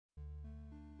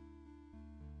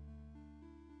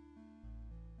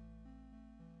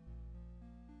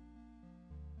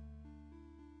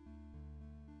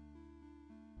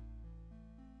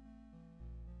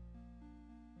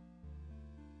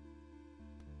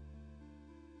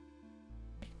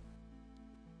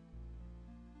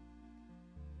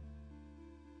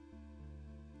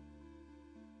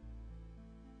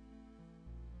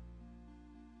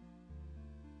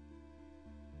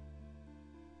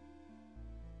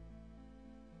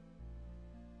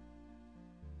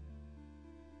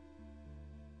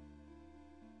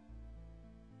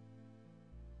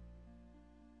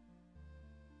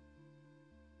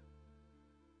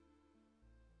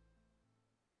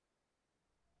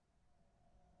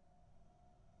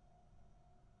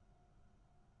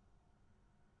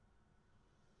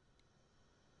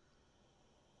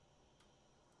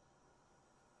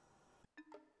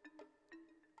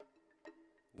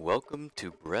Welcome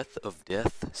to Breath of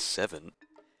Death VII,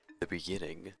 the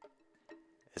beginning.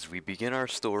 As we begin our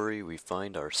story, we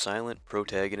find our silent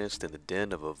protagonist in the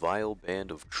den of a vile band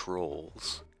of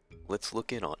trolls. Let's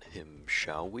look in on him,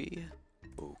 shall we?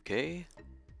 Okay.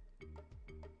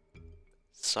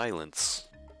 Silence.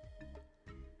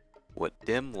 What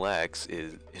Dem lacks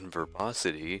is in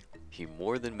verbosity, he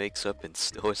more than makes up in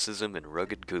stoicism and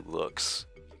rugged good looks.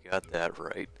 You got that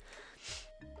right.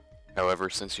 However,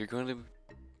 since you're going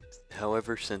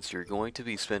to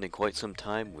be spending quite some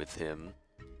time with him,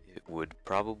 it would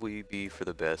probably be for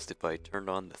the best if I turned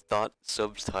on the thought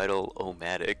subtitle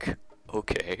Omatic.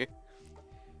 Okay.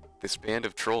 This band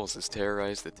of trolls has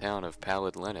terrorized the town of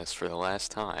Pallid Lennis for the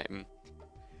last time.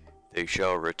 They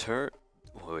shall return.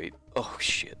 Wait. Oh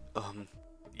shit.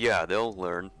 Yeah, they'll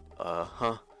learn.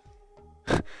 Now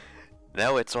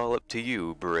it's all up to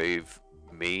you, brave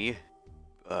me.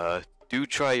 Do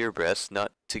try your best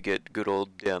not to get good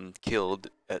old Dem killed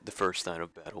at the first sign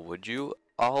of battle, would you?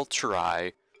 I'll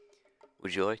try.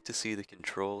 Would you like to see the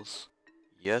controls?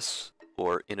 Yes,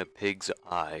 or in a pig's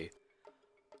eye?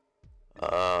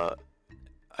 I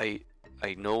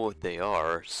know what they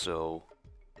are, so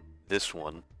this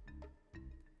one.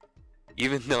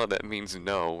 Even though that means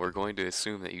no, we're going to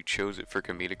assume that you chose it for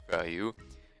comedic value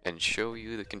and show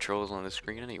you the controls on the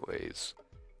screen anyways.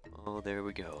 Oh, there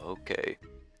we go, okay.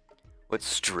 What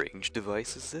strange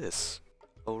device is this?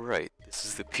 Oh right, this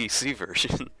is the PC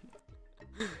version.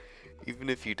 Even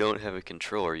if you don't have a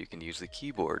controller, you can use the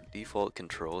keyboard. Default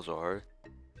controls are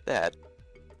that.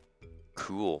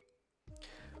 Cool.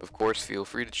 Of course, feel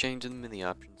free to change them in the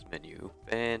options menu.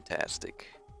 Fantastic.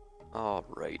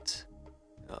 Alright.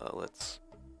 Let's...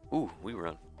 Ooh, we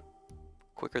run.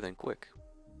 Quicker than quick.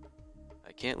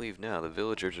 I can't leave now. The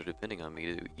villagers are depending on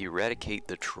me to eradicate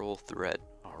the troll threat.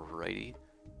 Alrighty.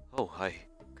 Oh, hi,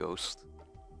 Ghost.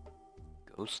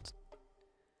 Ghost?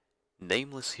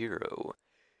 Nameless hero.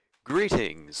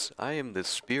 Greetings! I am the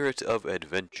spirit of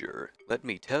adventure. Let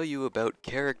me tell you about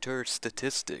character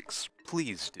statistics.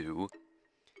 Please do.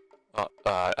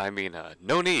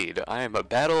 No need. I am a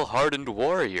battle-hardened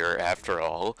warrior, after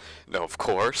all. No, of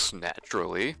course,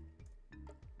 naturally.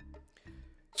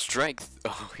 Strength...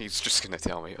 Oh, he's just gonna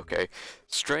tell me, okay.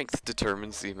 Strength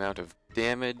determines the amount of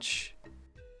damage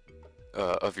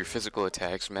of your physical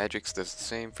attacks. Magics does the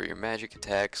same for your magic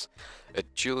attacks.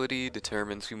 Agility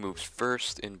determines who moves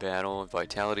first in battle.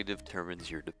 Vitality determines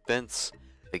your defense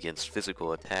against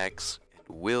physical attacks.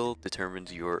 And will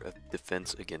determines your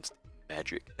defense against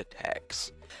magic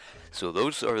attacks. So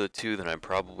those are the two that I'm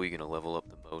probably going to level up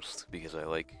the most because I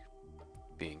like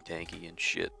being tanky and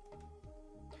shit.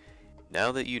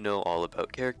 Now that you know all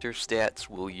about character stats,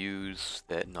 we'll use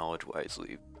that knowledge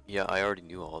wisely. Yeah, I already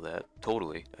knew all that.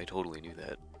 Totally. I totally knew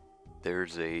that.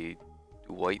 There's a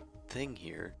white thing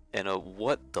here. And a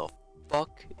what the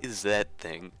fuck is that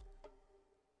thing?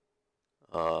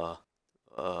 I'm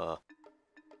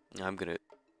gonna...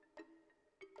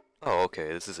 Oh,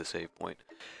 okay, this is a save point.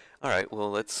 Alright,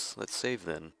 well, let's save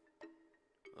then.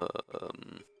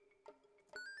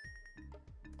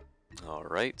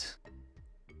 Alright.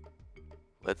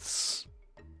 Let's...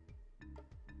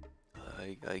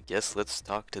 I guess let's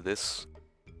talk to this...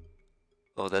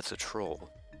 Oh, that's a troll.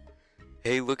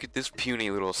 Hey, look at this puny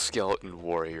little skeleton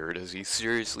warrior. Does he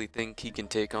seriously think he can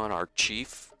take on our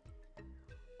chief?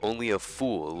 Only a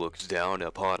fool looks down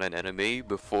upon an enemy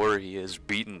before he has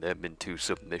beaten them into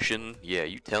submission. Yeah,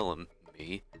 you tell him.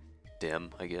 Me.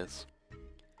 Dem, I guess.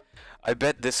 I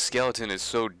bet this skeleton is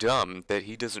so dumb that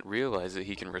he doesn't realize that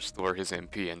he can restore his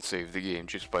MP and save the game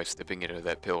just by stepping into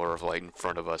that pillar of light in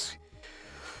front of us.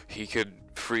 He could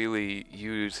freely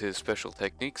use his special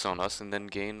techniques on us and then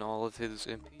gain all of his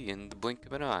MP in the blink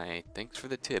of an eye. Thanks for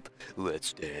the tip.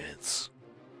 Let's dance.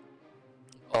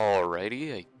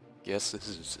 Alrighty, I guess this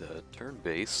is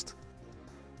turn-based.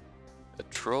 A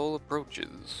troll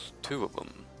approaches. 2 of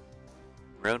them.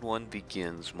 Round 1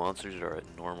 begins. Monsters are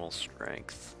at normal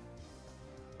strength.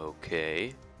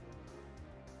 Okay.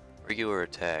 Regular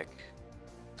attack.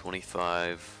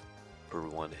 25 per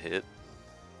 1 hit.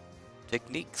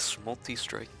 Techniques,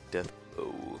 multi-strike, death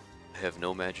blow. I have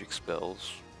no magic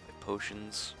spells. My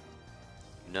potions,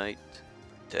 unite,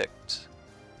 protect.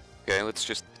 Okay, let's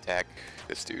just attack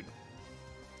this dude.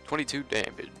 22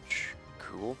 damage.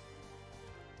 Cool.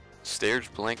 Stares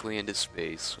blankly into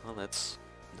space. Well, that's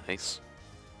nice.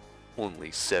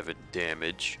 Only 7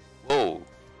 damage. Whoa!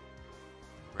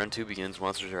 Round 2 begins.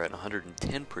 Monsters are at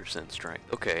 110%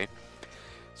 strength. Okay.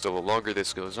 So the longer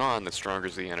this goes on, the stronger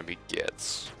the enemy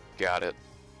gets. Got it.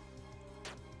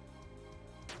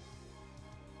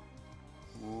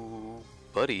 Ooh,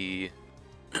 buddy.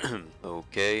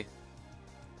 Okay.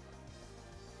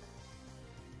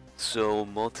 So,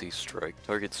 multi-strike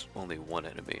targets only one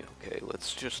enemy. Okay,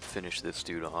 let's just finish this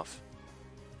dude off.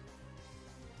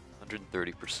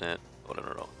 130%. Oh,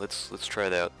 no. Let's try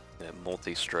that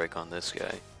multi-strike on this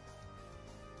guy.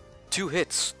 2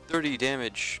 hits, 30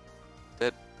 damage.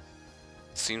 That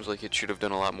seems like it should have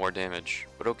done a lot more damage,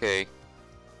 but okay.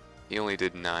 He only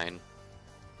did 9.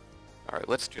 Alright,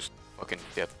 let's just fucking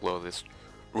death blow this.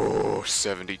 Oh,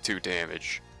 72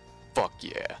 damage. Fuck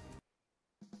yeah.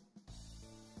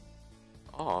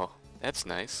 Oh, that's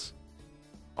nice.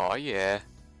 Oh yeah.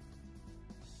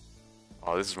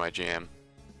 Oh, this is my jam.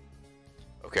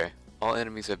 Okay, all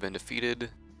enemies have been defeated.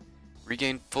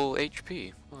 Regain full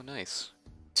HP. Oh, nice.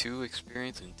 2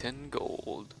 experience and 10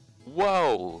 gold.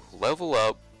 Whoa! Level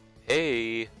up.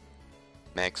 Hey!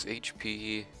 Max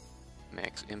HP.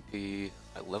 Max MP.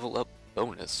 A level up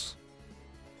bonus.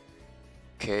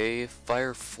 Okay,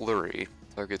 Fire Flurry.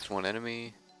 Targets 1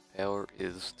 enemy. Power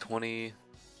is 20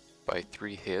 by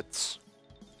 3 hits.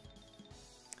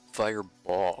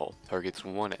 Fireball. Targets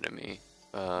 1 enemy.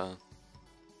 So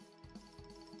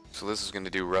this is going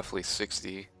to do roughly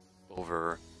 60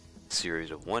 over a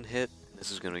series of 1 hit.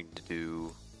 This is going to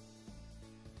do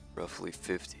roughly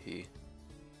 50.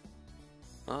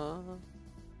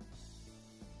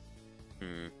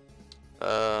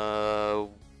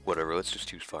 Whatever, let's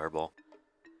just use Fireball.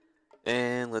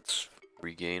 And let's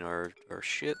regain our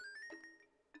shit.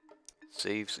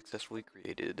 Save successfully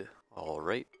created.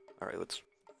 Alright, let's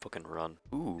fucking run.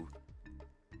 Ooh.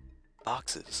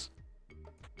 Boxes.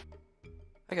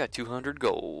 I got 200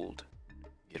 gold.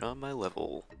 Get on my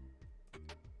level.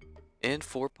 And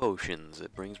 4 potions.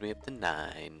 It brings me up to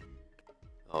 9.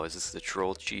 Oh, is this the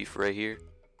troll chief right here?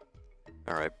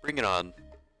 Alright, bring it on.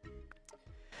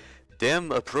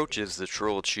 Dem approaches the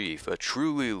troll chief. A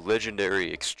truly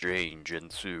legendary exchange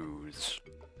ensues.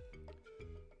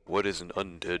 What is an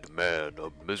undead man? A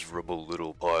miserable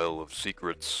little pile of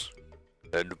secrets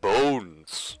and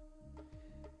bones.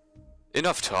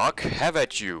 Enough talk. Have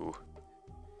at you.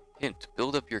 Hint,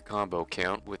 build up your combo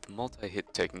count with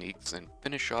multi-hit techniques and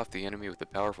finish off the enemy with a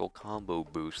powerful combo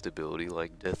boost ability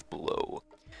like Death Blow.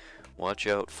 Watch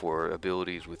out for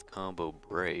abilities with combo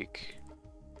break.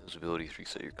 Those abilities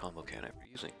reset your combo count after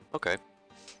using. Okay.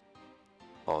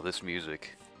 Oh, this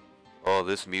music. Oh,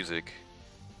 this music.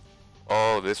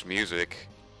 Oh, this music.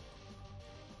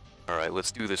 Alright,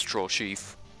 let's do this, Troll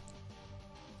Chief.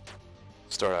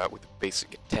 Start out with a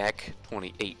basic attack,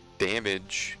 28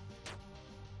 damage.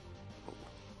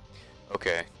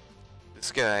 Okay,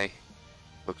 this guy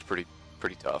looks pretty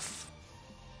tough.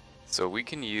 So we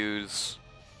can use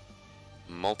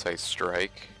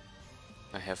multi-strike.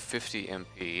 I have 50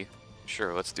 MP.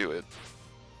 Sure, let's do it.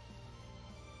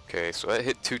 Okay, so I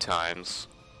hit 2 times.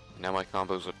 Now my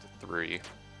combo's up to 3.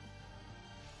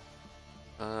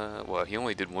 Well, he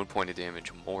only did 1 point of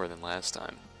damage more than last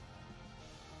time.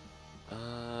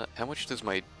 How much does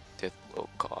my death blow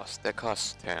cost? That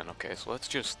costs 10. Okay, so let's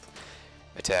just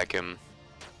attack him.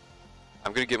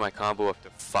 I'm gonna get my combo up to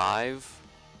 5,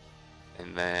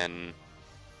 and then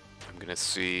I'm gonna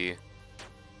see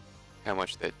how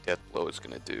much that death blow is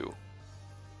gonna do.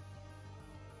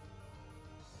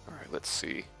 Alright, let's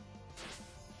see.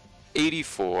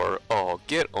 84. Oh,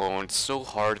 get owned so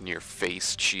hard in your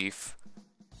face, Chief.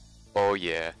 Oh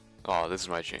yeah. Oh, this is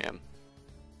my jam.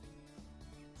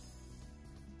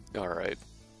 Alright.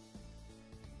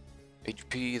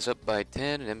 HP is up by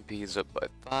 10, and MP is up by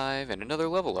 5, and another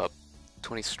level up.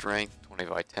 20 strength, 20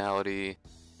 vitality,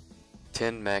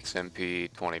 10 max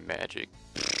MP, 20 magic.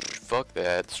 Fuck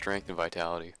that, strength and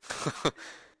vitality.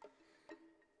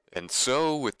 And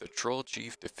so, with the Troll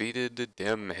Chief defeated,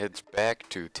 Dem heads back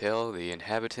to tell the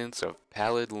inhabitants of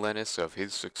Pallid Lennis of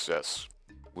his success.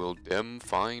 Will Dem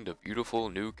find a beautiful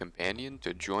new companion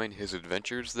to join his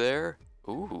adventures there?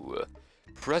 Ooh.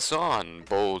 Press on,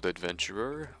 bold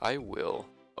adventurer. I will.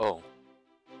 Oh.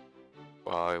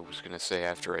 Well, I was gonna say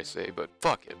after I say, but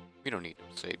fuck it. We don't need to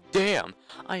say. Damn!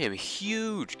 I am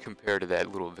huge compared to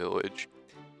that little village.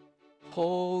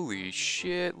 Holy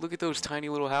shit, look at those tiny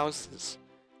little houses.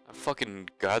 I'm fucking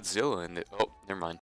Godzilla in it. Oh, never mind.